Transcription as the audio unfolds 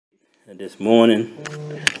this morning,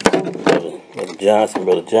 Brother Johnson,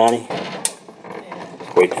 Brother Johnny.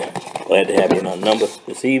 Glad to have you in our number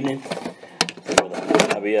this evening. Brother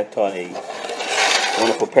Javier taught a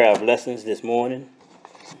wonderful pair of lessons this morning,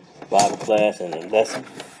 Bible class and a lesson.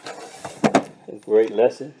 A great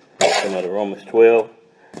lesson from out of Romans 12,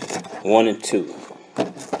 1 and 2.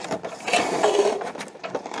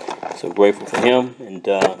 So grateful for him. And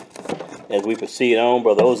as we proceed on,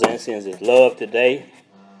 Brother Ozan sends his love today.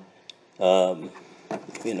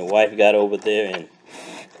 The wife got over there and,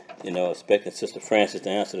 expecting Sister Francis to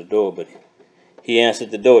answer the door, but he answered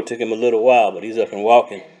the door. It took him a little while, but he's up and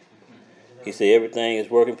walking. He said everything is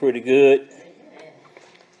working pretty good.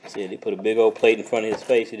 He said he put a big old plate in front of his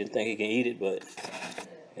face. He didn't think he can eat it, but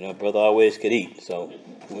brother always could eat. So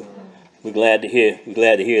we're glad to hear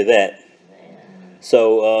that.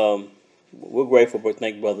 So we're grateful for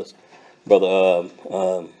Brother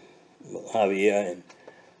Javier and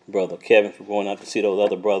Brother Kevin for going out to see those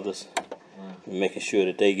other brothers and making sure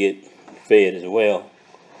that they get fed as well.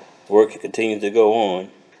 Work continues to go on,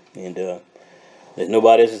 and there's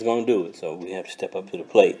nobody else that's going to do it, so we have to step up to the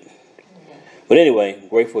plate. But anyway,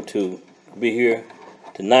 grateful to be here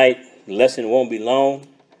tonight. The lesson won't be long.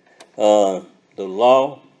 The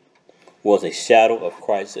law was a shadow of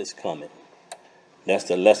Christ's coming. That's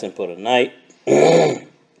the lesson for tonight.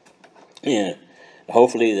 And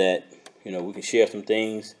hopefully that we can share some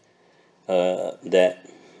things that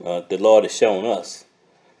the Lord has shown us.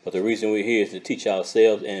 But the reason we're here is to teach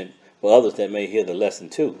ourselves and for others that may hear the lesson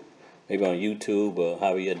too, maybe on YouTube or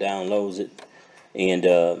Javier downloads it, and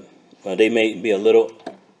they may be a little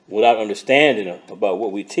without understanding about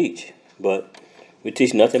what we teach. But we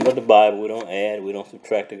teach nothing but the Bible. We don't add, we don't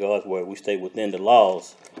subtract to God's word. We stay within the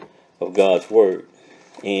laws of God's word,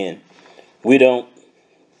 and we don't.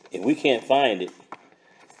 If we can't find it,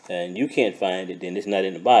 and you can't find it, then it's not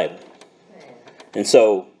in the Bible. And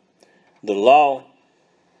so, the law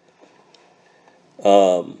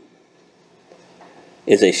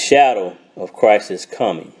is a shadow of Christ's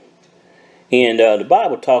coming. And the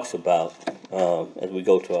Bible talks about, as we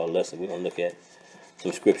go to our lesson, we're going to look at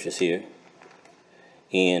some scriptures here.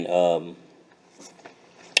 In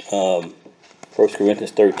 1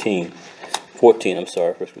 Corinthians 14,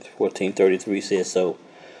 14:33 says, "So,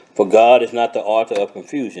 for God is not the author of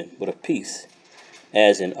confusion, but of peace,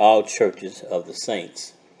 as in all churches of the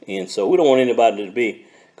saints." And so we don't want anybody to be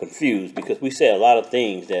confused, because we say a lot of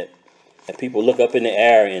things that people look up in the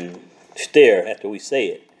air and stare after we say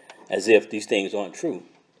it, as if these things aren't true.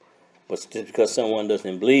 But just because someone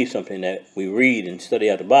doesn't believe something that we read and study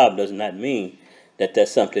out the Bible does not mean that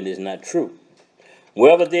something is not true.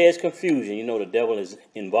 Wherever there is confusion, the devil is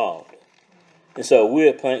involved. And so we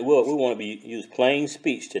want to use plain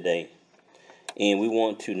speech today, and we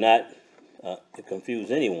want to not confuse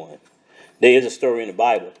anyone. There is a story in the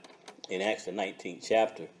Bible, in Acts the 19th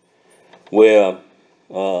chapter, where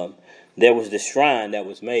there was this shrine that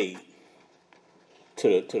was made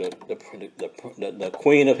to the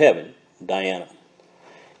Queen of Heaven, Diana,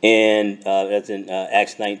 and that's in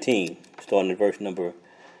Acts 19, starting at verse number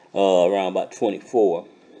around about 24,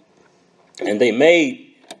 and they made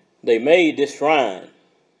this shrine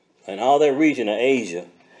in all that region of Asia,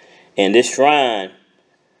 and this shrine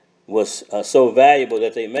was so valuable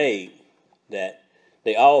that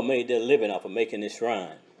they all made their living off of making this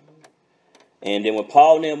shrine. And then when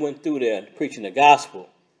Paul and them went through there preaching the gospel,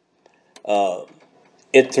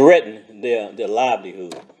 it threatened their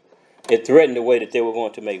livelihood. It threatened the way that they were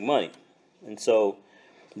going to make money, and so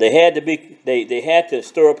they had to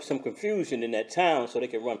stir up some confusion in that town so they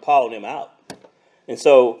could run Paul and them out. And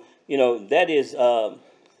so that is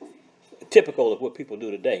typical of what people do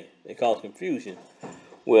today. They cause confusion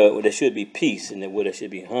where there should be peace and where there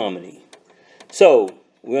should be harmony. So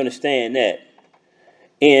we understand that.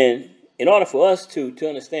 And in order for us to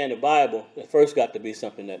understand the Bible, there first got to be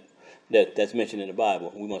something that's mentioned in the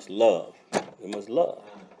Bible. We must love. We must love.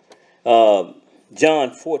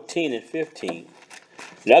 John 14 and 15.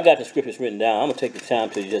 Now, I got the scriptures written down. I'm going to take the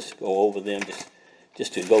time to just go over them,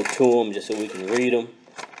 just to go to them, just so we can read them.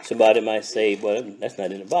 Somebody might say, but that's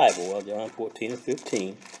not in the Bible. Well, John 14 and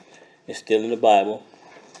 15 is still in the Bible.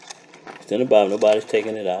 It's in the Bible. Nobody's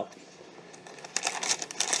taking it out.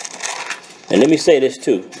 And let me say this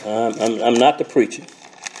too. I'm not the preacher.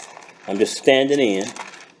 I'm just standing in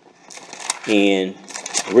and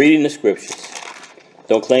reading the scriptures.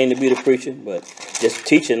 Don't claim to be the preacher, but just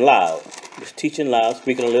teaching loud. Just teaching loud,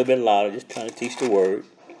 speaking a little bit louder, just trying to teach the word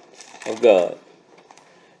of God.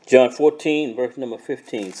 John 14, verse number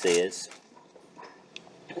 15 says,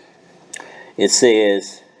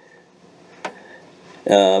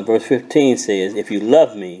 verse 15 says, "If you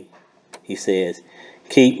love me, He says,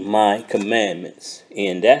 keep my commandments.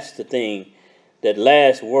 And that's the thing, that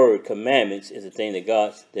last word, commandments, is the thing that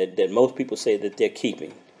that most people say that they're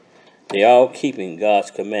keeping. They're all keeping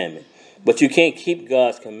God's commandment. But you can't keep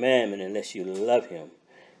God's commandment unless you love him,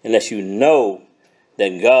 unless you know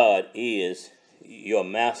that God is your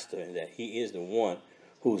master and that he is the one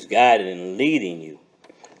who's guiding and leading you.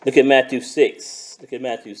 Look at Matthew 6. Look at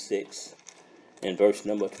Matthew 6 and verse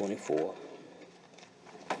number 24.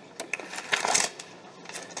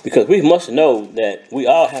 Because we must know that we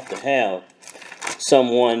all have to have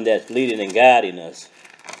someone that's leading and guiding us.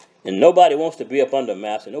 And nobody wants to be up under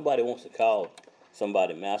master. Nobody wants to call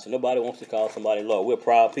somebody master. Nobody wants to call somebody Lord. We're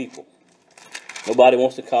proud people. Nobody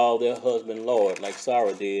wants to call their husband Lord like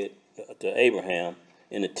Sarah did to Abraham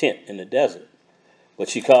in the tent in the desert. But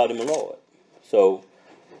she called him Lord. So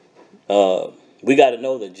we got to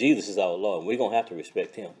know that Jesus is our Lord. We're going to have to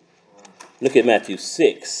respect him. Look at Matthew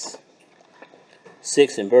 6.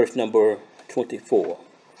 6 and verse number 24.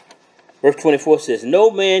 Verse 24 says,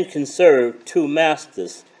 no man can serve two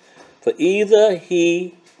masters, for either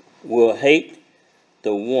he will hate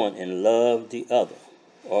the one and love the other,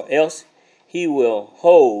 or else he will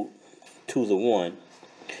hold to the one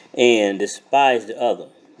and despise the other.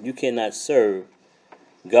 You cannot serve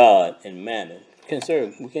God and mammon.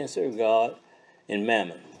 We can't serve God and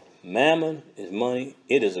mammon. Mammon is money.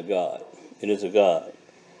 It is a god. It is a god.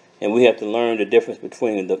 And we have to learn the difference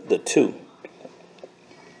between the two.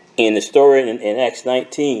 In the story in Acts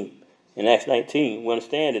 19, we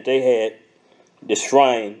understand that they had the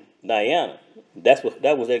shrine Diana. That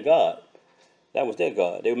was their god. That was their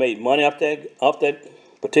god. They made money off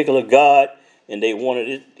that particular god, and they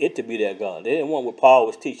wanted it to be their god. They didn't want what Paul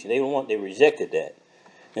was teaching. They rejected that.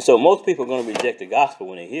 And so most people are going to reject the gospel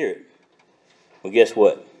when they hear it. But guess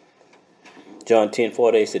what? John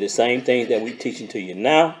 10:48 said the same things that we're teaching to you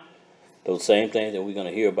now, those same things that we're going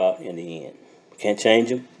to hear about in the end. Can't change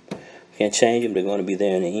them. Can't change them. They're going to be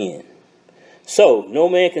there in the end. So, no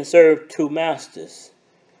man can serve two masters.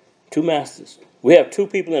 Two masters. We have two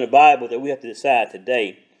people in the Bible that we have to decide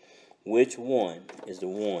today which one is the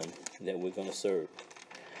one that we're going to serve.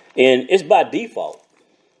 And it's by default.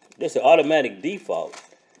 It's an automatic default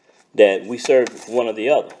that we serve one or the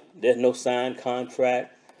other. There's no signed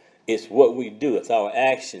contract. It's what we do. It's our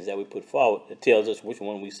actions that we put forward that tells us which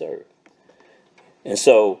one we serve. And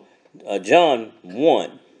so, John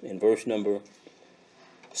 1 in verse number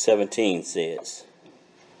 17 says,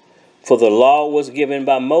 for the law was given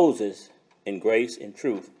by Moses, and grace and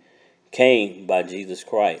truth came by Jesus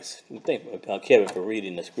Christ. We thank Kevin for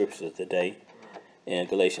reading the scriptures today in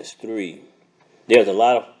Galatians 3. There's a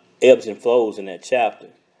lot of ebbs and flows in that chapter.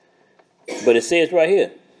 But it says right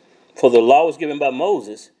here, for the law was given by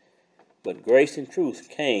Moses, but grace and truth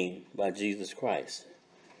came by Jesus Christ.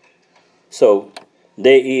 So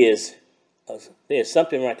there's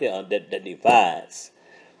something right there that divides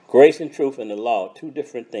grace and truth and the law, two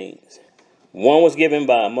different things. One was given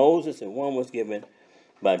by Moses and one was given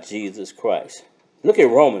by Jesus Christ. Look at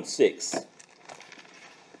Romans 6.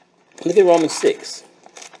 Look at Romans 6.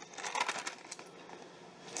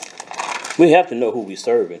 We have to know who we're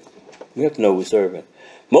serving. We have to know who we're serving.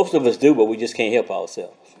 Most of us do, but we just can't help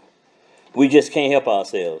ourselves. We just can't help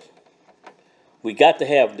ourselves. We got to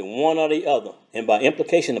have the one or the other. And by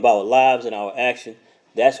implication of our lives and our action,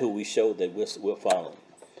 that's who we show that we're following.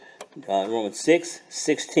 Romans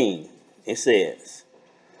 6:16, it says,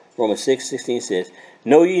 Romans 6:16 says,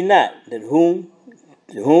 know ye not that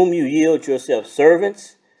to whom you yield yourselves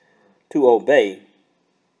servants to obey,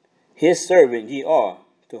 his servant ye are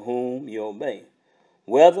to whom you obey,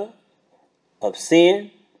 whether of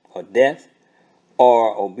sin or death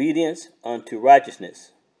or obedience unto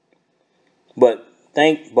righteousness. But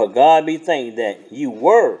God be thanked that you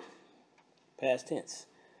were, past tense,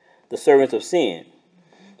 the servants of sin,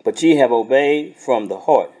 but ye have obeyed from the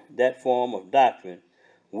heart that form of doctrine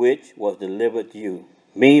which was delivered to you.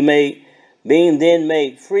 Being then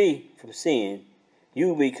made free from sin,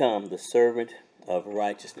 you become the servant of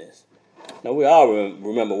righteousness. Now we all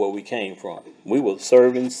remember where we came from. We were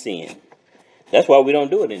serving sin. That's why we don't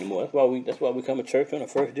do it anymore. That's why we come to church on the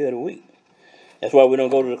first day of the week. That's why we don't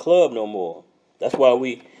go to the club no more. That's why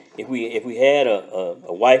if we had a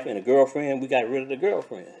wife and a girlfriend, we got rid of the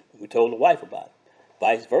girlfriend. We told the wife about it.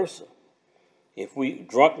 Vice versa. If we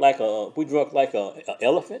drunk like a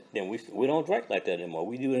elephant, then we don't drink like that anymore.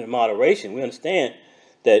 We do it in moderation. We understand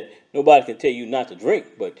that nobody can tell you not to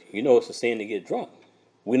drink, but you know it's a sin to get drunk.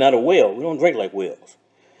 We're not a whale. We don't drink like whales.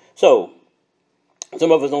 So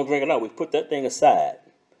some of us don't drink it out. We put that thing aside.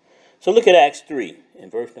 So look at Acts 3 in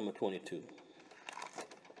verse number 22.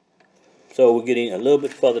 So So we're getting a little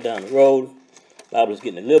bit further down the road. The Bible is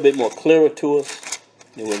getting a little bit more clearer to us.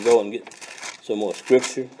 Then we'll go and get some more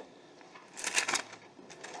scripture.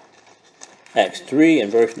 Acts 3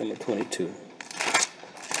 and verse number 22.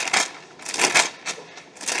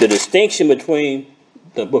 The distinction between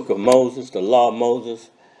the book of Moses, the law of Moses,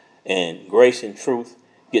 and grace and truth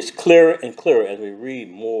gets clearer and clearer as we read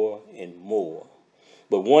more and more.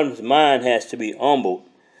 But one's mind has to be humbled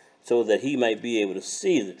so that he might be able to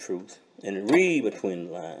see the truth and read between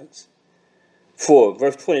the lines. For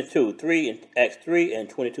verse 22, Acts 3 and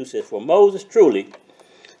 22 says, For Moses truly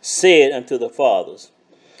said unto the fathers,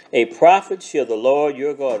 A prophet shall the Lord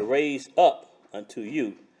your God raise up unto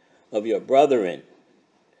you of your brethren,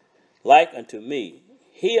 like unto me.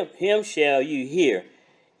 Him shall you hear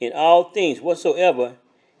in all things whatsoever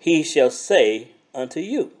he shall say unto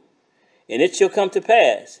you. And it shall come to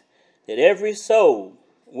pass that every soul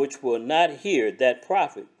which will not hear that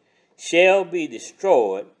prophet shall be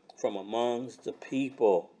destroyed from amongst the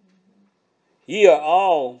people. Ye are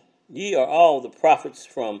all the prophets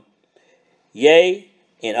from, yea,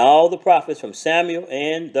 and all the prophets from Samuel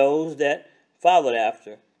and those that followed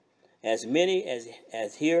after, as many as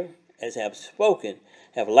have spoken,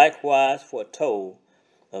 have likewise foretold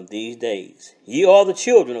of these days. Ye are the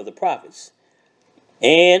children of the prophets,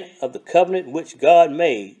 and of the covenant which God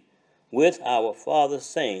made with our fathers,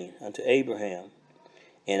 saying unto Abraham,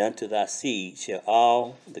 And unto thy seed shall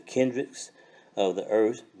all the kindreds of the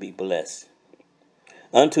earth be blessed.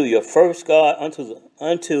 Unto you first God,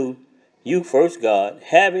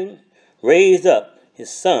 having raised up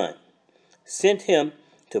his Son, sent him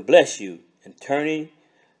to bless you, and turning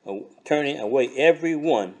away every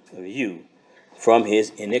one of you from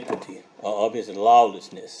his iniquity, or of his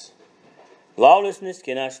lawlessness. Lawlessness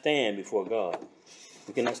cannot stand before God.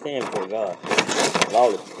 We cannot stand before God.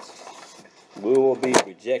 Lawlessness. We will be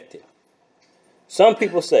rejected. Some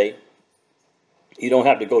people say, you don't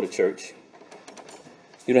have to go to church.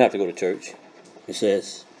 You don't have to go to church. It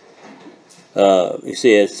says,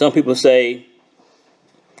 some people say,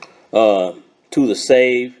 to the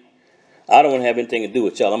saved, I don't want to have anything to do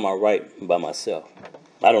with y'all. I'm all right by myself.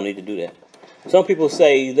 I don't need to do that. Some people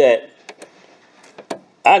say that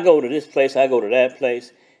I go to this place, I go to that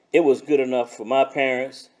place. It was good enough for my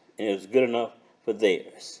parents, and it was good enough for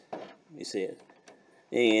theirs. He said.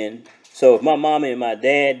 And so if my mama and my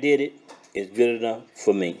dad did it, it's good enough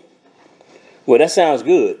for me. Well, that sounds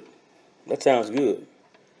good. That sounds good.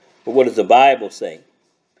 But what does the Bible say?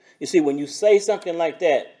 You see, when you say something like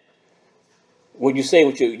that, when you say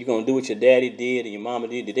what you're going to do what your daddy did and your mama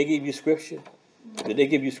did they give you scripture? Did they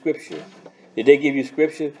give you scripture? Did they give you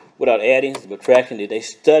scripture without adding, subtraction? Did they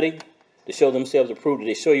study to show themselves approved? Did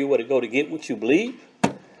they show you where to go to get what you believe?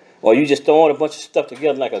 Or you just throwing a bunch of stuff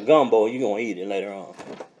together like a gumbo and you're going to eat it later on?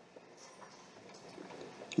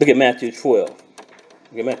 Look at Matthew 12.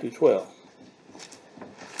 Look at Matthew 12.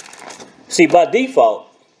 See, by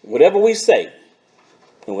default, whatever we say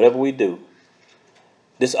and whatever we do,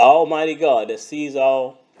 this almighty God that sees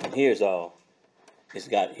all and hears all, he's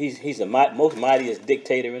the most mightiest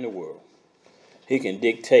dictator in the world. He can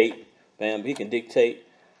dictate, man, he can dictate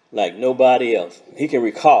like nobody else. He can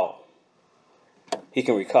recall. He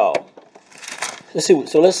can recall. Let's see what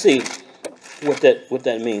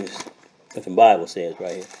that means, what the Bible says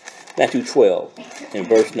right here. Matthew 12 and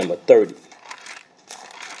verse number 30.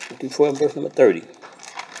 Matthew 12 and verse number 30.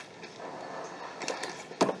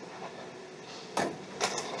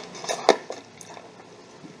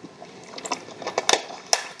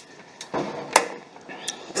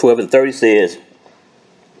 And 30 says,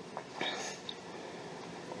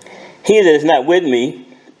 He that is not with me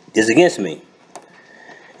is against me,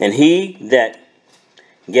 and he that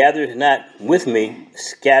gathereth not with me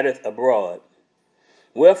scattereth abroad.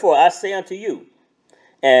 Wherefore I say unto you,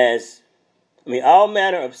 all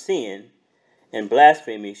manner of sin and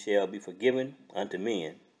blasphemy shall be forgiven unto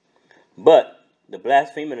men, but the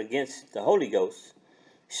blasphemy against the Holy Ghost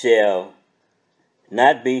shall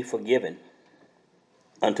not be forgiven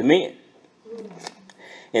unto men.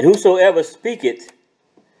 And whosoever speaketh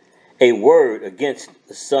a word against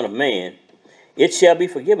the Son of Man, it shall be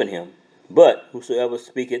forgiven him. But whosoever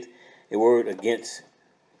speaketh a word against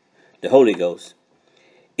the Holy Ghost,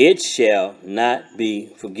 it shall not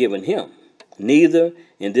be forgiven him, neither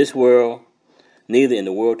in this world, neither in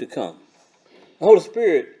the world to come. The Holy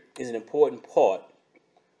Spirit is an important part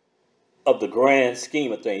of the grand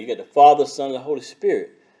scheme of things. You got the Father, Son, and the Holy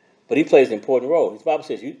Spirit. But he plays an important role. His Bible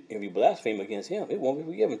says if you blaspheme against him, it won't be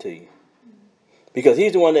forgiven to you. Because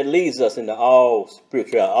he's the one that leads us into all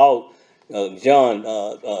spirituality. John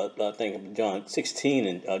 16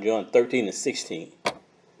 and John 13 and 16.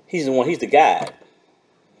 He's the one. He's the guide.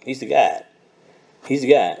 He's the guide. He's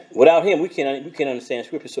the guide. Without him, we can't understand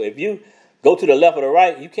Scripture. So if you go to the left or the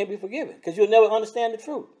right, you can't be forgiven because you'll never understand the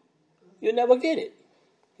truth. You'll never get it.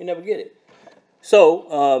 You never get it.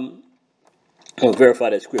 So we'll verify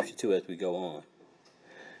that Scripture too as we go on.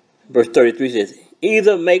 Verse 33 says,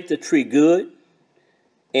 either make the tree good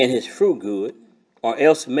and his fruit good, or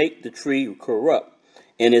else make the tree corrupt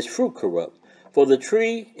and its fruit corrupt. For the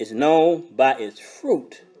tree is known by its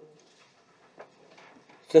fruit.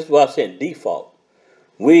 That's what I'm saying, default.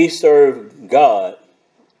 We serve God,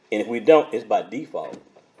 and if we don't, it's by default.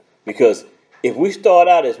 Because if we start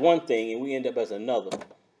out as one thing and we end up as another,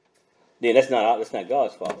 then that's not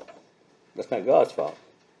God's fault. That's not God's fault.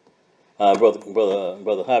 Brother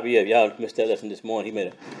Javier, if y'all missed that lesson this morning, he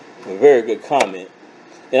made a very good comment.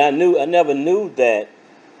 And I never knew that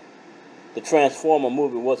the Transformer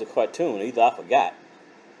movie was a cartoon. Either I forgot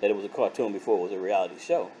that it was a cartoon before it was a reality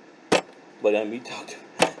show. But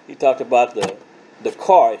he talked about the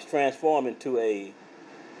car is transformed into a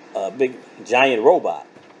big giant robot.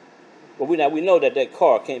 But we know that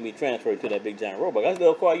car can't be transferred to that big giant robot. That's the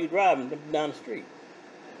little car you driving down the street.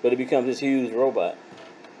 But it becomes this huge robot.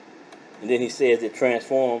 And then he says that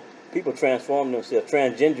people transform themselves,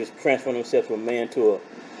 transgenders transform themselves from a man to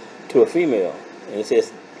a female. And it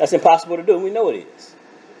says that's impossible to do. We know it is.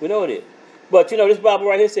 We know it is. But this Bible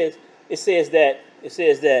right here says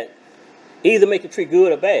that either make the tree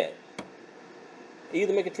good or bad.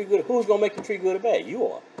 Either make a tree good. Who's gonna make the tree good or bad? You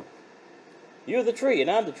are. You're the tree,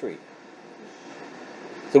 and I'm the tree.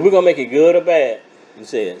 So we're gonna make it good or bad. It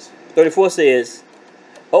says 34 says,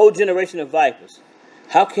 "O generation of vipers,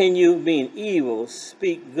 how can you, being evil,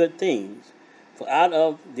 speak good things? For out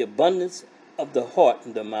of the abundance of the heart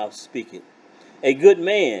the mouth speaketh. A good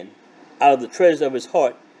man out of the treasures of his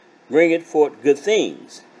heart bringeth forth good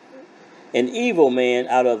things. An evil man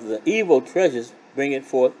out of the evil treasures bringeth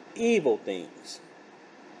forth evil things."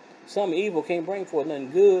 Some evil can't bring forth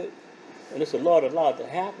nothing good, and it's the Lord allowed to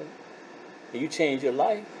happen. And you change your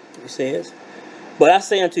life, he says. "But I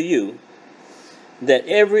say unto you, that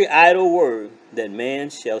every idle word that man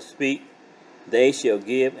shall speak, they shall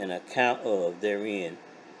give an account of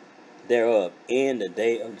thereof in the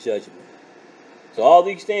day of judgment." So all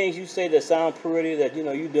these things you say that sound pretty, that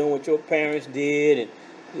you doing what your parents did, and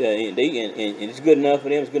it's good enough for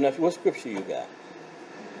them, it's good enough. What scripture you got?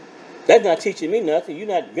 That's not teaching me nothing. You're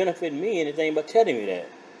not benefiting me anything but telling me that.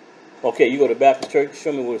 Okay, you go to Baptist church,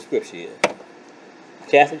 show me what the scripture is.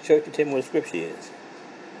 Catholic church, you tell me what the scripture is.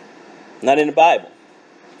 Not in the Bible.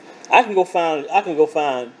 I can go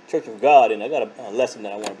find Church of God, and I got a lesson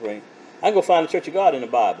that I want to bring. I can go find the Church of God in the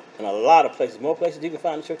Bible, in a lot of places, more places you can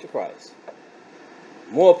find the Church of Christ.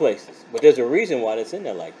 More places. But there's a reason why that's in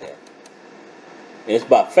there like that. And it's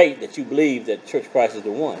by faith that you believe that the Church of Christ is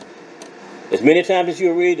the one. As many times as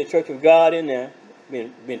you read the Church of God in there,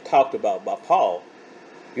 being talked about by Paul,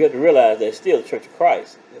 you have to realize that it's still the Church of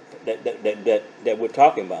Christ that we're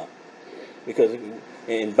talking about. Because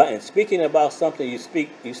in speaking about something, you speak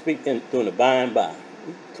during the by and by.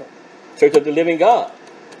 Church of the living God.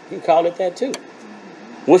 You can call it that too.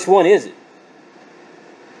 Which one is it?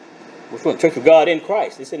 Which one? Church of God in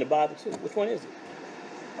Christ. It's in the Bible too. Which one is it?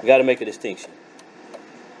 You got to make a distinction.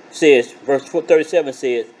 It says, verse 37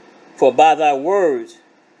 says, "For by thy words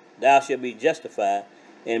thou shalt be justified,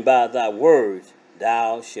 and by thy words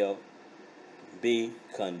thou shalt be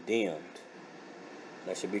condemned."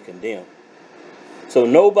 That should be condemned. So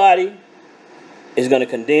nobody is going to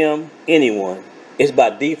condemn anyone. It's by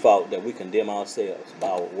default that we condemn ourselves by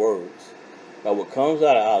our words, by what comes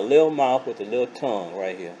out of our little mouth with the little tongue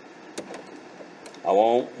right here.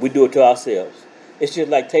 We do it to ourselves. It's just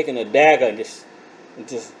like taking a dagger and just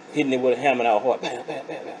hitting it with a hammer in our heart. Bam, bam,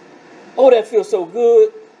 bam, bam. Oh, that feels so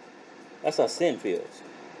good. That's how sin feels.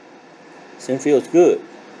 Sin feels good.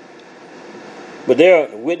 But there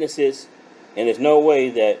are witnesses, and there's no way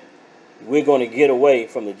that we're going to get away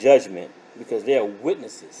from the judgment, because there are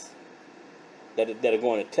witnesses that are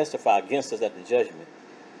going to testify against us at the judgment.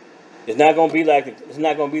 It's not going to be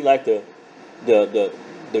like the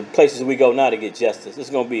places we go now to get justice. It's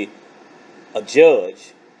going to be a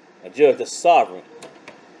judge that's sovereign,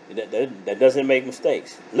 that doesn't make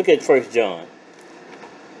mistakes. Look at 1 John.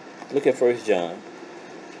 Look at 1 John.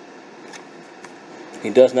 He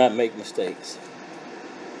does not make mistakes.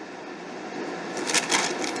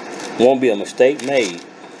 Won't be a mistake made.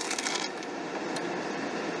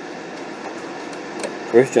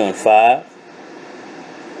 1 John 5.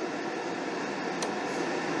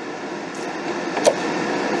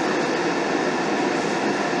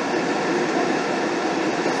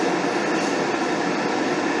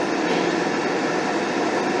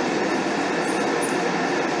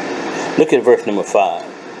 Look at verse number 5.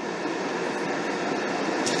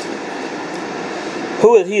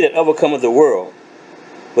 Who is he that overcometh the world?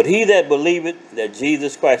 But he that believeth that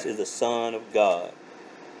Jesus Christ is the Son of God.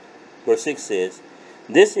 Verse 6 says,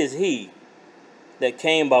 this is he that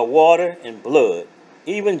came by water and blood,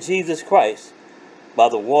 even Jesus Christ, by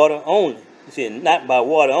the water only. You see, not by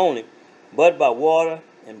water only, but by water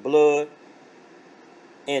and blood.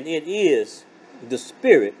 And it is the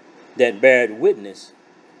Spirit that beareth witness,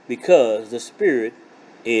 because the Spirit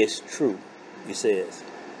is true, he says.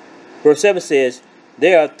 Verse 7 says,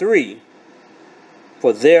 there are three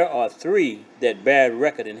that bear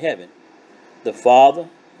record in heaven, the Father,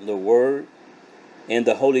 the Word, and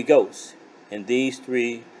the Holy Ghost, and these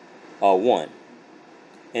three are one.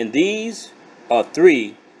 And these are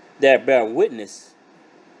three that bear witness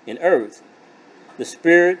in earth, the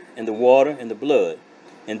Spirit and the water and the blood,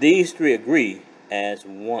 and these three agree as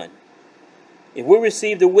one. If we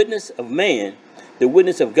receive the witness of man, the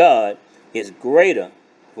witness of God is greater,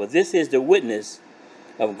 for this is the witness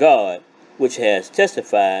of God, which has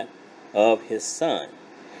testified of his Son.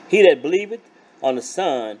 He that believeth on the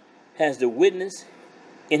Son has the witness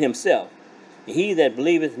in himself. He that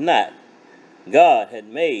believeth not, God had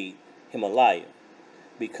made him a liar,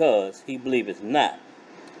 because he believeth not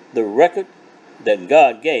the record that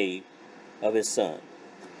God gave of his Son.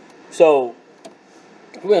 So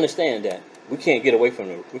we understand that we can't get away from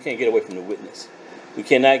the witness. We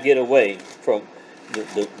cannot get away from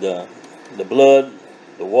the blood,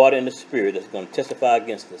 the water, and the Spirit that's going to testify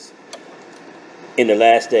against us in the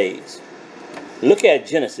last days. Look at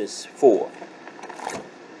Genesis 4.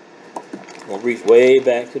 We'll reach way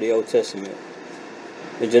back to the Old Testament.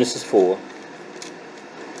 In Genesis 4.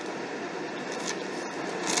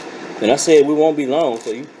 And I said we won't be long,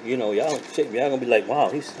 so you know y'all gonna be like, wow,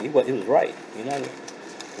 he was right. You know,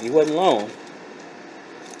 he wasn't long.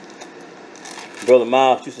 Brother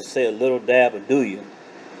Miles used to say, a little dab will do you.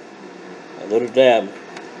 A little dab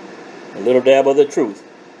of the truth.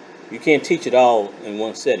 You can't teach it all in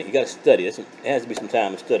one setting. You got to study. It has to be some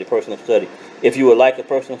time to study, personal study. If you would like a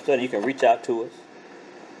personal study, you can reach out to us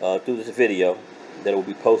through this video that will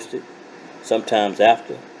be posted sometimes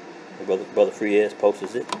after Brother Frias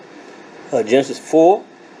posts it. Genesis 4,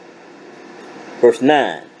 verse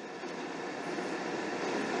 9.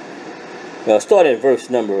 Now, start at verse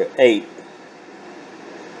number 8.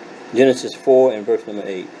 Genesis 4 and verse number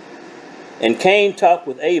 8. And Cain talked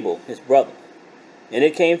with Abel, his brother. And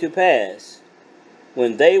it came to pass,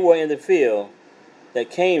 when they were in the field, that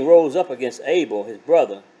Cain rose up against Abel, his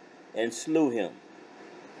brother, and slew him.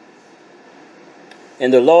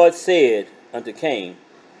 And the Lord said unto Cain,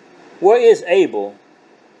 where is Abel,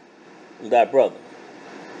 thy brother?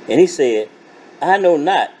 And he said, I know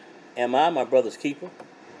not. Am I my brother's keeper?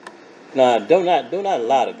 Now, do not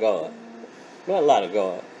lie to God. Do not lie to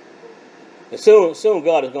God. And soon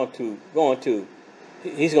God is going to,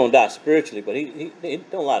 he's going to die spiritually, but he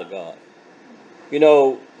don't lie to God. You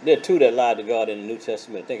know, there are two that lied to God in the New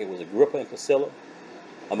Testament. I think it was Agrippa and Priscilla,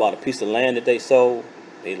 about a piece of land that they sold.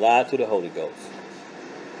 They lied to the Holy Ghost.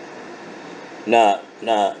 Now,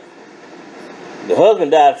 the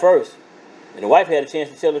husband died first, and the wife had a chance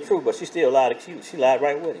to tell the truth, but she still lied. She lied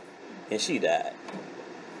right with him, and she died.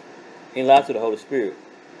 He lied to the Holy Spirit.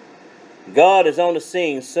 God is on the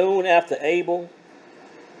scene soon after Abel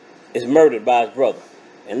is murdered by his brother.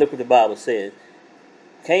 And look what the Bible says.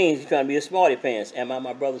 Cain's trying to be a smarty pants. Am I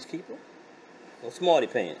my brother's keeper? No smarty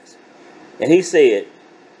pants. And he said,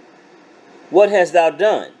 what hast thou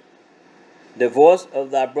done? The voice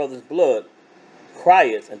of thy brother's blood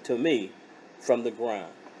crieth unto me from the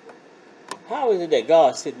ground. How is it that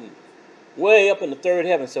God's sitting way up in the third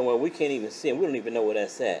heaven somewhere we can't even see him? We don't even know where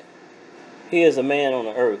that's at. He is a man on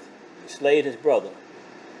the earth who slayed his brother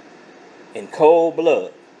in cold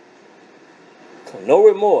blood. No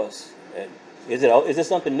remorse. Is this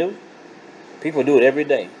something new? People do it every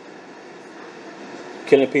day.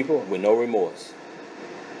 Killing people with no remorse.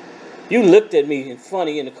 You looked at me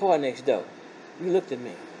funny in the car next door. You looked at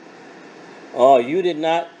me. Oh, you did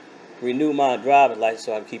not renew my driver's license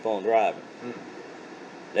so I can keep on driving.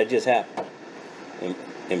 That just happened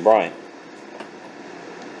in Bryan.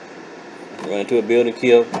 Run into a building,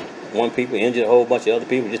 killed one people, injured a whole bunch of other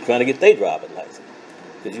people just trying to get their driver's license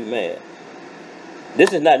because you mad.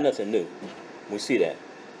 This is not nothing new. We see that.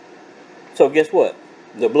 So guess what?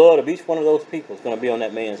 The blood of each one of those people is going to be on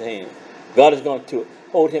that man's hand. God is going to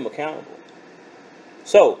hold him accountable.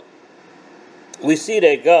 So we see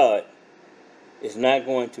that God is not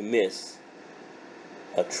going to miss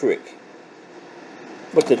a trick.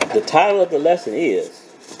 But the title of the lesson is,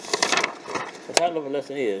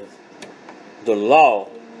 the law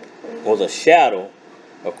was a shadow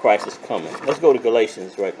of Christ's coming. Let's go to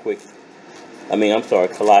Galatians right quick. I'm sorry,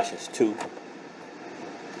 Colossians 2.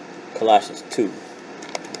 Colossians 2.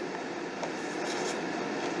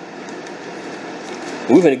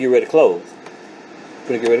 We're going to get ready to close. We're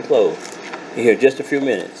going to get ready to close. In here just a few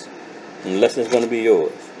minutes. And the lesson is going to be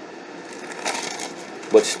yours.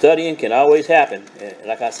 But studying can always happen. And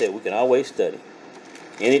like I said, we can always study.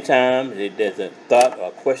 Anytime there's a thought or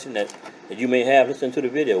a question that you may have, listen to the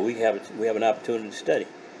video. We have an opportunity to study.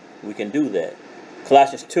 We can do that.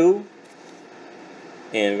 Colossians 2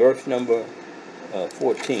 and verse number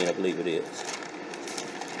 14, I believe it is.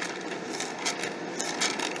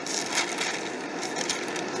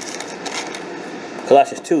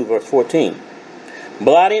 Colossians 2, verse 14.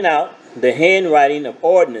 Blotting out the handwriting of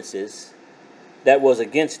ordinances that was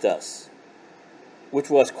against us, which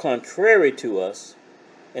was contrary to us,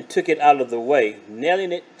 and took it out of the way,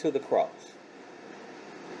 nailing it to the cross.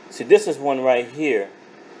 See, this is one right here.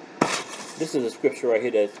 This is a scripture right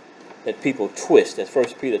here that people twist. That 1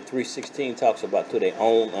 Peter 3:16 talks about to their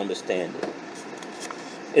own understanding.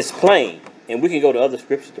 It's plain, and we can go to other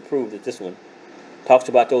scriptures to prove that this one talks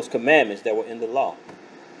about those commandments that were in the law.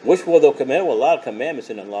 Which were those commandments? Well, a lot of commandments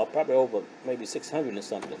in the law, probably over maybe 600 or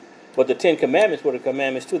something. But the 10 commandments were the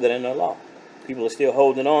commandments too that are in the law. People are still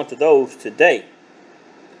holding on to those today.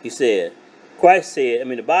 He said,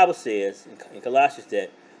 the Bible says in Colossians that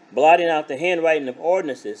blotting out the handwriting of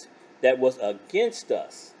ordinances that was against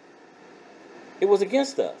us. It was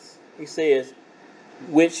against us. He says,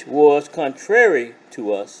 which was contrary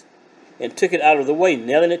to us, and took it out of the way,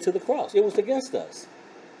 nailing it to the cross. It was against us.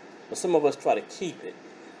 But some of us try to keep it.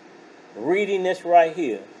 Reading this right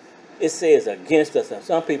here, it says against us, and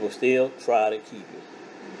some people still try to keep it.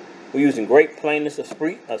 We're using great plainness of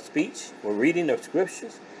speech. We're reading the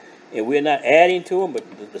scriptures, and we're not adding to them, but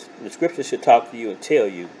the scriptures should talk to you and tell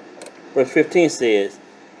you. Verse 15 says,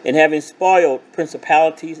 and having spoiled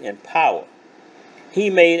principalities and power, he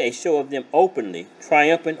made a show of them openly,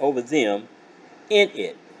 triumphant over them in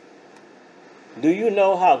it. Do you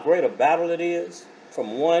know how great a battle it is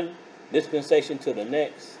from one dispensation to the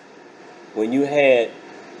next? When you had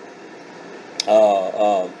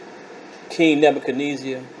King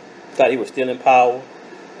Nebuchadnezzar, thought he was still in power.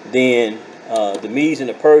 Then the Medes and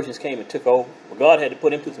the Persians came and took over. Well, God had to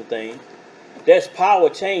put him through some things. There's power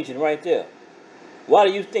changing right there. Why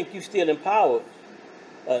do you think you're still in power,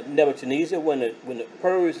 Nebuchadnezzar, when the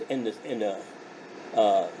Persians and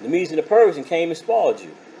the Medes and the Persians came and spoiled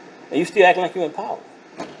you? And you still acting like you're in power.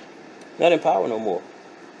 Not in power no more.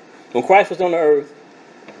 When Christ was on the earth,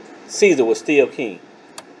 Caesar was still king.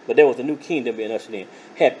 But there was a new kingdom being ushered in.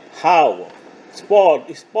 Had power. He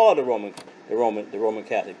spoiled the Roman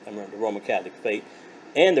Catholic faith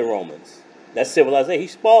and the Romans. That civilization. He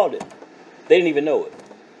spoiled it. They didn't even know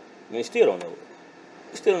it. Still don't know it.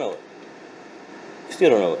 Still don't know it. Still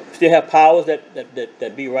don't know it. Still have powers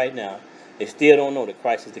that be right now. They still don't know that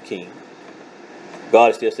Christ is the king.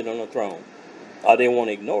 God is still sitting on the throne. Or they want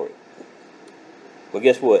to ignore it. But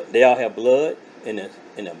guess what? They all have blood in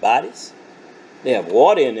their bodies. They have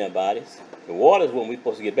water in their bodies. The water is when we're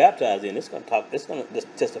supposed to get baptized in. It's going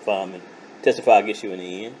to testify against you in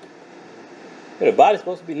the end. But the body's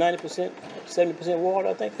supposed to be 90%, 70% water,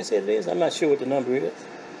 I think they said it is. I'm not sure what the number is.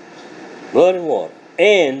 Blood and water.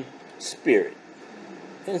 And spirit.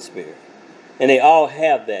 And spirit. And they all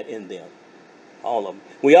have that in them. All of them.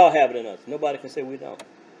 We all have it in us. Nobody can say we don't.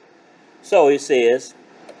 So it says,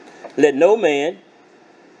 let no man,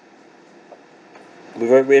 we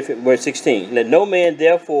read verse 16, let no man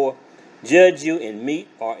therefore judge you in meat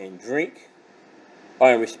or in drink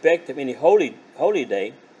or in respect of any holy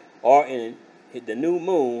day or in the new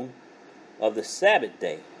moon of the Sabbath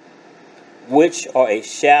day, which are a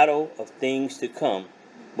shadow of things to come,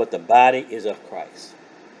 but the body is of Christ.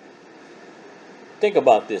 Think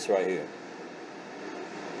about this right here.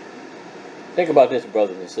 Think about this,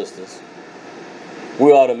 brothers and sisters.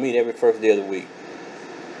 We ought to meet every first day of the week.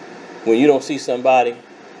 When you don't see somebody,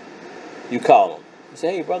 you call them. You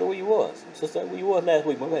say, hey, brother, where you was? Sister, where you was last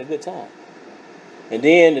week? We had a good time. And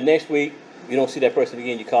then the next week, you don't see that person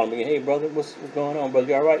again. You call them again. Hey, brother, what's going on, brother?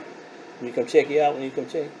 You all right? When you come check you out, when you come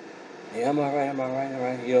check. Hey, I'm all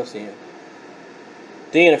right. You don't see him.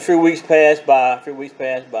 Then a few weeks pass by.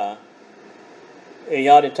 And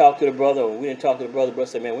y'all didn't talk to the brother, or we didn't talk to the brother. Brother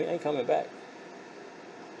said, man, we ain't coming back.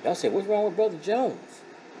 Y'all said, what's wrong with Brother Jones?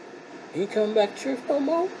 He ain't coming back to church no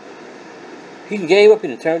more? He gave up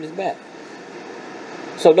and turned his back.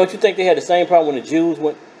 So don't you think they had the same problem when the Jews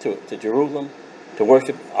went to Jerusalem to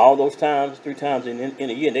worship all those times, 3 times in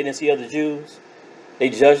a year, and they didn't see other Jews? They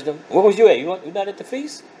judged them. Where was you at? You not at the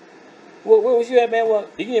feast? Where was you at, man? Well,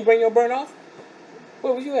 you didn't bring your burnt off?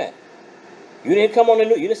 Where was you at? You didn't come on the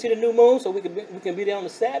new. You didn't see the new moon, so we can be there on the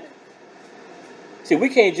Sabbath. See, we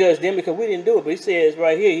can't judge them because we didn't do it. But he says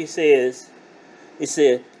right here, he says,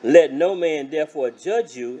 let no man therefore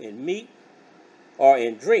judge you in meat or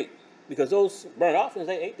in drink, because those burnt offerings,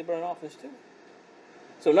 they ate the burnt offerings too.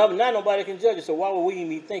 So now nobody can judge us. So why would we even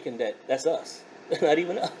be thinking that that's us? That's not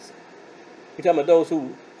even us. You're talking about those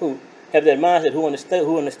who have that mindset, who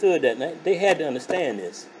understood that. They had to understand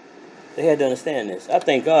this. They had to understand this. I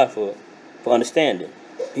thank God for understanding.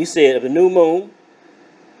 He said, of the new moon,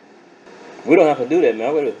 we don't have to do that,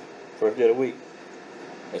 man. We're the first day of the week.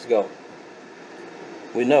 Let's go.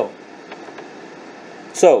 We know.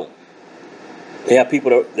 So, they have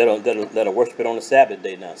people that are worshiping on the Sabbath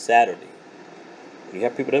day now, Saturday. You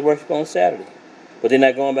have people that worship on Saturday, but they're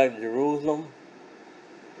not going back to Jerusalem.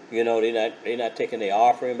 You know, they're not taking their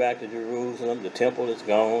offering back to Jerusalem. The temple is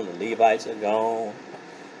gone. The Levites are gone.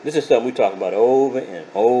 This is something we talk about over and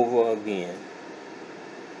over again.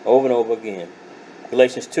 Over and over again.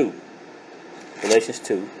 Galatians 2. Galatians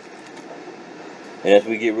 2. And as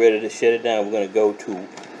we get ready to shut it down, we're going to go to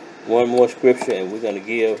one more scripture and we're going to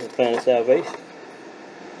give the plan of salvation.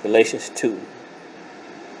 Galatians 2.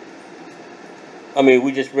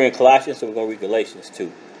 We just read Colossians, so we're going to read Galatians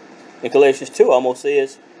 2. And Galatians 2 almost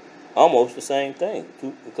says almost the same thing.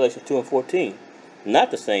 Galatians 2 and 14. Not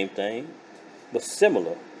the same thing, but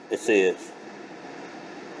similar, it says.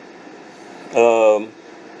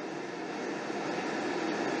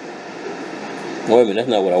 Wait a minute, that's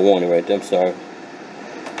not what I wanted right there. I'm sorry.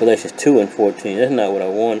 Galatians 2 and 14. That's not what I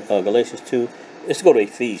want. Galatians 2. Let's go to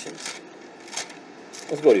Ephesians.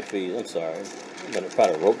 Let's go to Ephesians. I'm sorry. I'm going to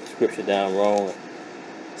probably wrote the scripture down wrong or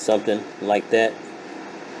something like that.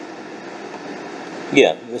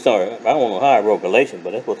 Yeah, it's all right. I don't know how I wrote Galatians,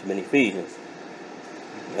 but that's supposed to be in Ephesians.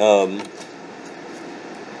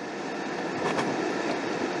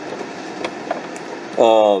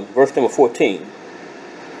 Verse number 14.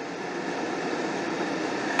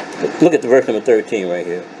 Look at the verse number 13 right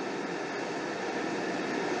here.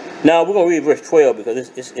 Now we're going to read verse 12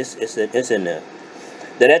 because it's in there.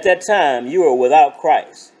 That at that time you were without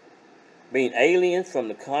Christ, being aliens from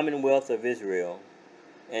the commonwealth of Israel,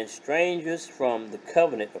 and strangers from the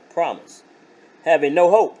covenant of promise, having no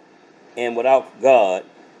hope, and without God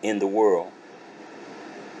in the world.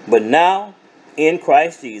 But now in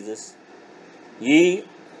Christ Jesus, ye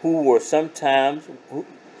who sometimes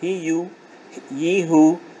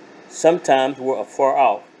were afar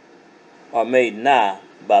off, are made nigh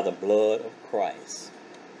by the blood of Christ.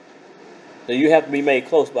 So you have to be made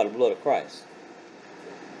close by the blood of Christ.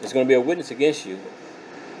 There's going to be a witness against you.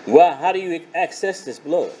 Well, how do you access this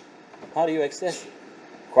blood? How do you access it?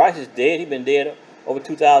 Christ is dead. He's been dead over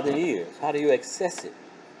 2,000 years. How do you access it?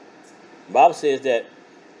 The Bible says that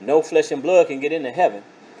no flesh and blood can get into heaven.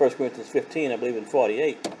 1 Corinthians 15, I believe in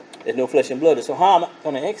 48. There's no flesh and blood. So how am I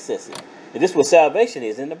going to access it? And this is what salvation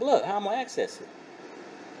is, in the blood. How am I going to access it?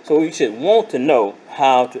 So we should want to know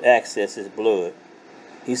how to access his blood.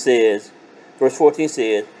 He says, verse 14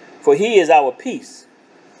 says, for he is our peace,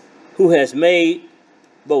 who has made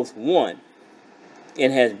both one,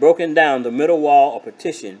 and has broken down the middle wall of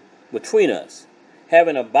partition between us,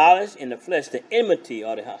 having abolished in the flesh the enmity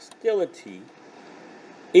or the hostility,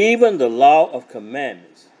 even the law of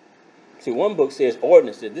commandments. See, one book says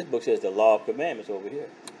ordinances. This book says the law of commandments over here.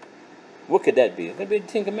 What could that be? It could be the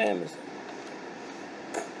 10 Commandments.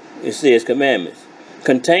 It says commandments.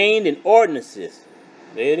 Contained in ordinances.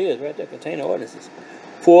 There it is, right there. Contained in ordinances.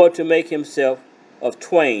 For to make himself of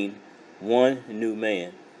twain one new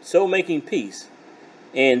man, so making peace,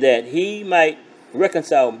 and that he might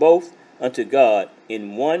reconcile both unto God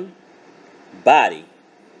in one body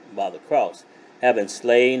by the cross, having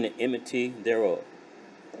slain the enmity thereof.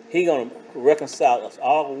 He's going to reconcile us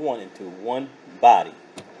all one into one body.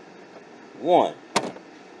 One.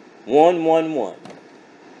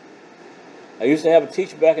 I used to have a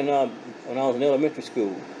teacher back in when I was in elementary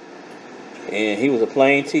school, and he was a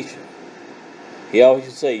plain teacher. He always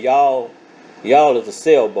used to say, y'all is a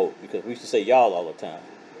sailboat, because we used to say y'all all the time.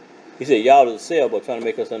 He said, y'all is a sailboat, trying to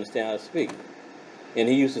make us understand how to speak. And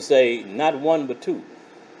he used to say, not one but two.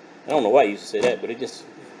 I don't know why he used to say that, but it just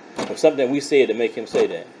was something we said to make him say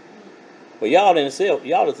that. But y'all is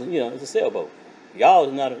it's a sailboat. Y'all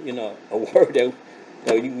is not a word that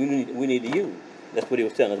we need to use. That's what he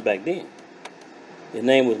was telling us back then. His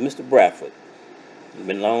name was Mr. Bradford. He's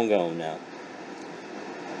been long gone now.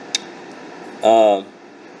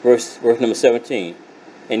 Verse number 17.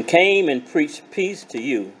 And came and preached peace to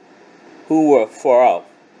you who were far off,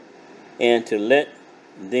 and to let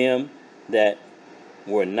them that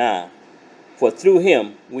were nigh For through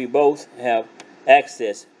him we both have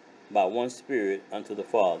access by one Spirit unto the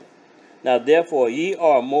Father. Now therefore you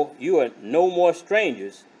are no more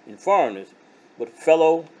strangers and foreigners, but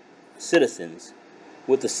fellow citizens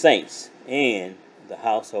with the saints and the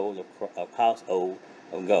household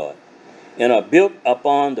of God, and are built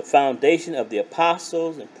upon the foundation of the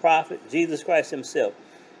apostles and prophets, Jesus Christ himself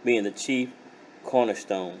being the chief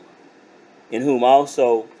cornerstone, in whom all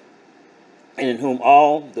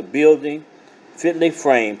the building fitly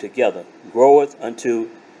framed together groweth unto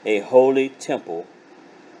a holy temple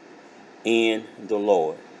in the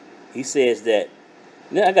Lord. He says that.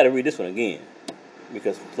 Now I got to read this one again,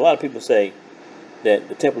 because a lot of people say that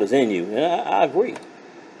the temple is in you, and I agree.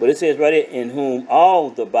 But it says right here, in whom all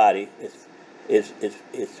the body is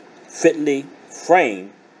fitly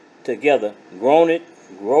framed together,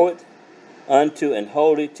 groweth unto an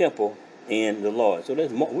holy temple in the Lord. So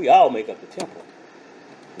we all make up the temple.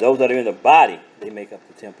 Those that are in the body, they make up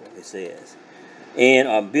the temple, it says. And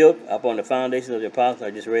are built upon the foundation of the apostles. I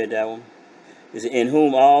just read that one. It's in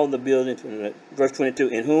whom all the building, verse 22,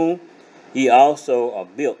 in whom ye also are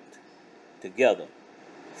built together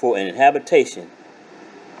for an habitation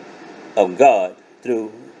of God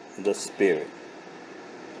through the Spirit.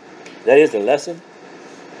 That is the lesson.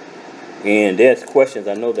 And there's questions.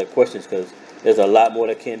 I know there are questions because there's a lot more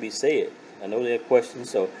that can be said. I know there are questions.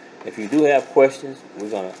 So if you do have questions,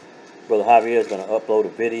 Brother Javier is going to upload a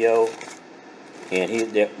video.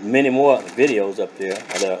 And there are many more videos up there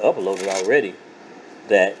that are uploaded already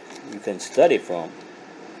that you can study from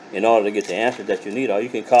in order to get the answers that you need. Or you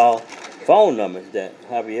can call phone numbers that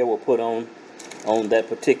Javier will put on that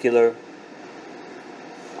particular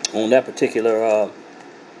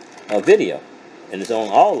video, and it's on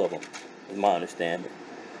all of them, is my understanding.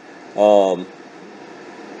 I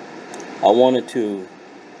wanted to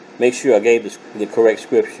make sure I gave the correct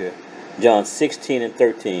scripture. John 16 and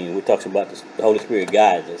 13, which talks about the Holy Spirit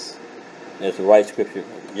guides us. That's the right scripture.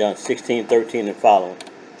 John 16, 13 and following.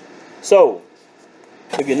 So,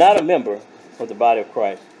 if you're not a member of the body of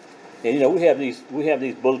Christ, and we have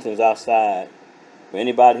these bulletins outside for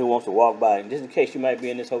anybody who wants to walk by. And just in case you might be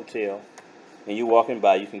in this hotel and you're walking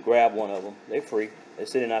by, you can grab one of them. They're free. They're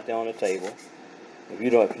sitting out there on the table. If you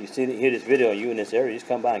hear this video and you're in this area, just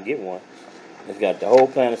come by and get one. It's got the whole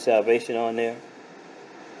plan of salvation on there.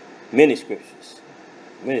 Many scriptures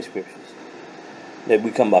that we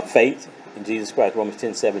come by faith in Jesus Christ. Romans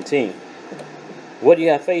 10:17. What do you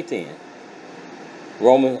have faith in?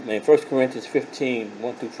 1 Corinthians 15,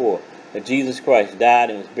 1-4. That Jesus Christ died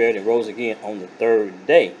and was buried and rose again on the third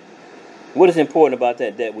day. What is important about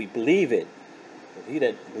that? That we believe it. He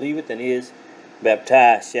that believeth and is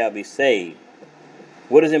baptized shall be saved.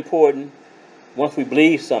 What is important? Once we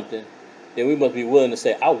believe something, then we must be willing to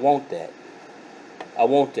say, I want that. I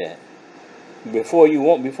want that. Before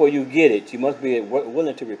you get it, you must be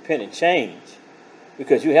willing to repent and change.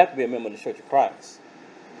 Because you have to be a member of the Church of Christ.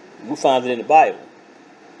 We find it in the Bible.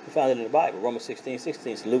 Romans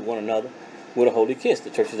 16:16, salute one another with a holy kiss. The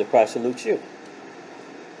churches of Christ salute you.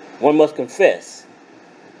 One must confess,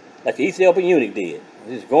 like the Ethiopian eunuch did.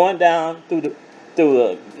 He's going down through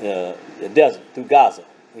the desert, through Gaza.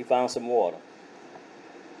 He found some water.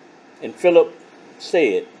 And Philip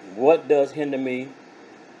said, what does hinder me?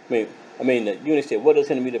 The eunuch said, what does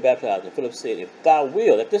hinder me to baptize? And Philip said, if thou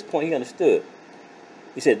wilt. At this point he understood.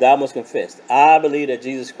 He said, thou must confess. I believe that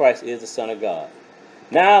Jesus Christ is the Son of God.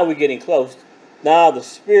 Now we're getting close. Now the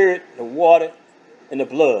Spirit, the water, and the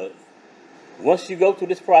blood. Once you go through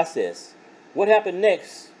this process, what happened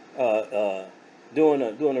next during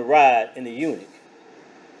the ride in the eunuch?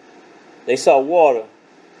 They saw water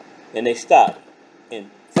and they stopped.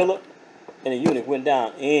 And Philip and the eunuch went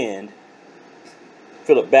down and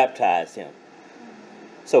Philip baptized him.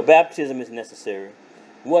 So baptism is necessary.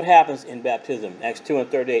 What happens in baptism? Acts 2 and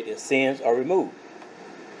 38, is sins are removed.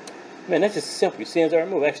 Man, that's just simple. Sins are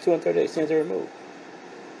removed. Acts 2 and 38, sins are removed.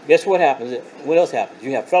 Guess what happens? What else happens?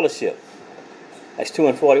 You have fellowship. Acts 2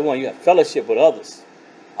 and 41, you have fellowship with others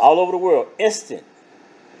all over the world. Instant.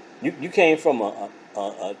 You came from a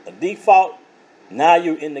default. Now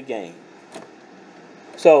you're in the game.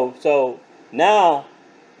 So now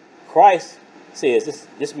Christ says,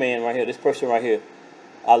 this man right here, this person right here,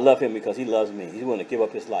 I love him because he loves me. He's willing to give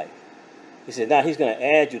up his life. He says, now he's going to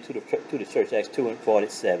add you to the church, Acts 2 and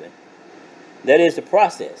 47. That is the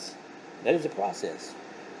process. That is the process.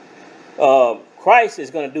 Christ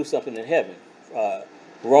is going to do something in heaven.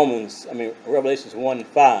 Revelations 1 and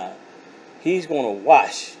 5. He's going to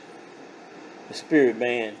wash the spirit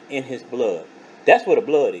man in his blood. That's what the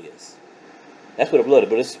blood is. That's what the blood is.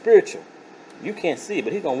 But it's spiritual. You can't see it,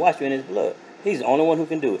 but he's going to wash you in his blood. He's the only one who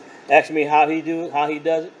can do it. Ask me how he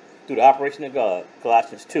does it? Through the operation of God.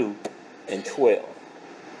 Colossians 2:12.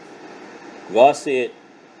 God said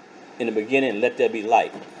in the beginning, let there be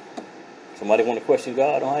light. Somebody want to question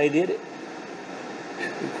God on how he did it?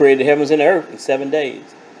 He created the heavens and the earth in 7 days.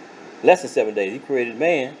 Less than 7 days. He created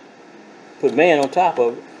man, put man on top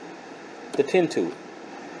of it to tend to it.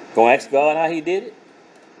 Gonna ask God how he did it?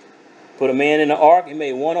 Put a man in the ark. He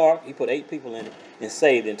made one ark. He put 8 people in it and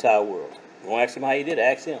saved the entire world. Gonna ask him how he did it?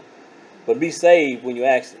 Ask him. But be saved when you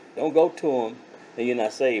ask him. Don't go to him and you're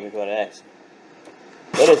not saved and try to ask him.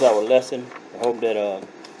 That is our lesson. I hope that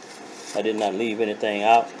I did not leave anything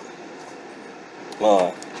out.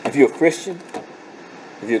 If you're a Christian,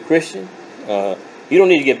 you don't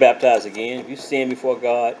need to get baptized again. If you sin before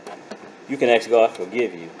God, you can ask God to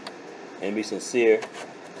forgive you and be sincere.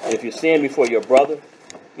 And if you sin before your brother,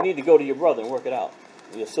 you need to go to your brother and work it out.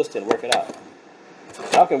 Your sister and work it out.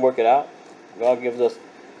 God can work it out. God gives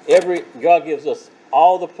us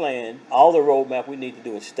all the plan, all the roadmap we need to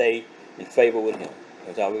do and stay in favor with him.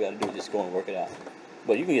 That's all we got to do is just go and work it out.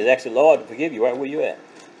 But you can just ask the Lord to forgive you right where you're at.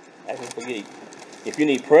 Ask him to forgive you. If you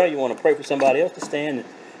need prayer, you want to pray for somebody else, to stand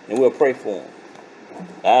and we'll pray for them.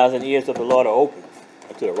 The eyes and ears of the Lord are open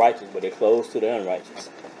to the righteous, but they're closed to the unrighteous.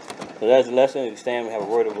 So that's the lesson. We stand and have a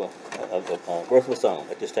word of a verse of a song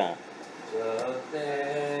at this time.